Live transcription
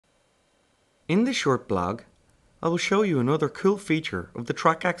In this short blog, I will show you another cool feature of the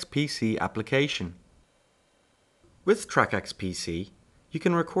trakAxPC application. With trakAxPC, you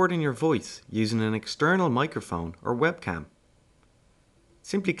can record in your voice using an external microphone or webcam.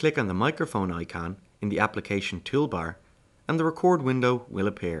 Simply click on the microphone icon in the application toolbar and the record window will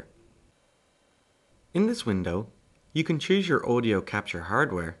appear. In this window, you can choose your audio capture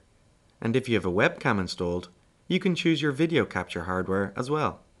hardware, and if you have a webcam installed, you can choose your video capture hardware as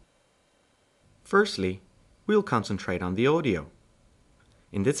well. Firstly, we'll concentrate on the audio.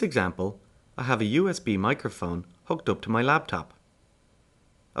 In this example, I have a USB microphone hooked up to my laptop.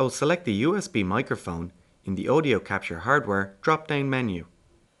 I will select the USB microphone in the Audio Capture Hardware drop-down menu.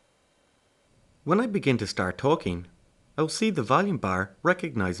 When I begin to start talking, I will see the volume bar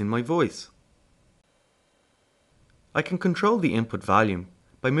recognizing my voice. I can control the input volume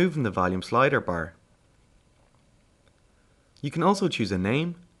by moving the volume slider bar. You can also choose a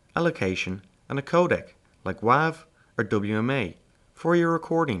name, a location, and a codec like WAV or WMA for your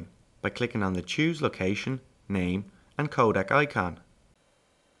recording by clicking on the Choose Location, Name, and Codec icon.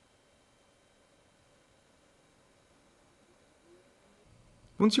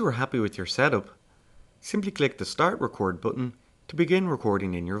 Once you are happy with your setup, simply click the Start Record button to begin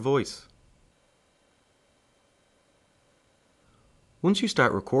recording in your voice. Once you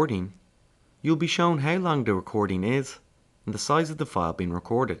start recording, you'll be shown how long the recording is and the size of the file being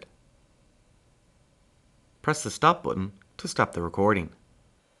recorded. Press the Stop button to stop the recording.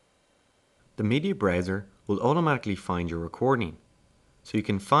 The media browser will automatically find your recording, so you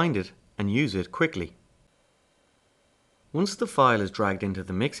can find it and use it quickly. Once the file is dragged into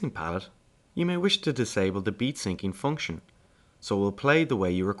the mixing palette, you may wish to disable the beat syncing function, so it will play the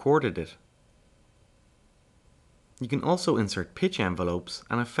way you recorded it. You can also insert pitch envelopes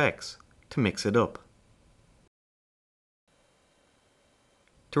and effects to mix it up.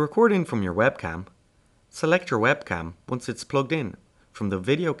 To record in from your webcam, select your webcam once it's plugged in from the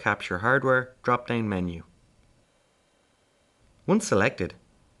Video Capture Hardware drop-down menu. Once selected,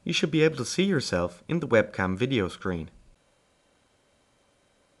 you should be able to see yourself in the webcam video screen.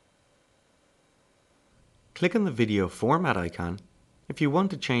 Click on the video format icon if you want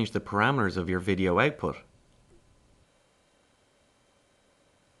to change the parameters of your video output.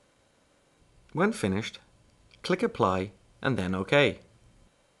 When finished, click Apply and then OK.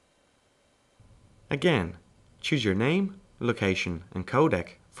 Again, choose your name, location, and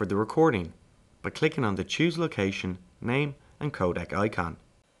codec for the recording by clicking on the Choose Location, Name, and Codec icon.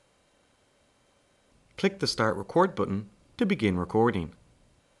 Click the Start Record button to begin recording.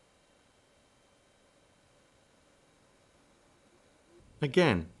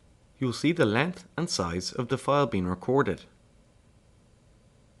 Again, you will see the length and size of the file being recorded.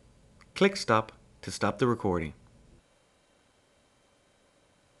 Click Stop to stop the recording.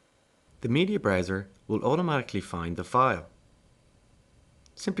 The media browser will automatically find the file.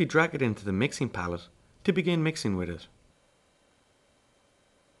 Simply drag it into the mixing palette to begin mixing with it.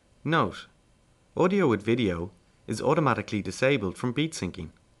 Note: audio with video is automatically disabled from beat syncing.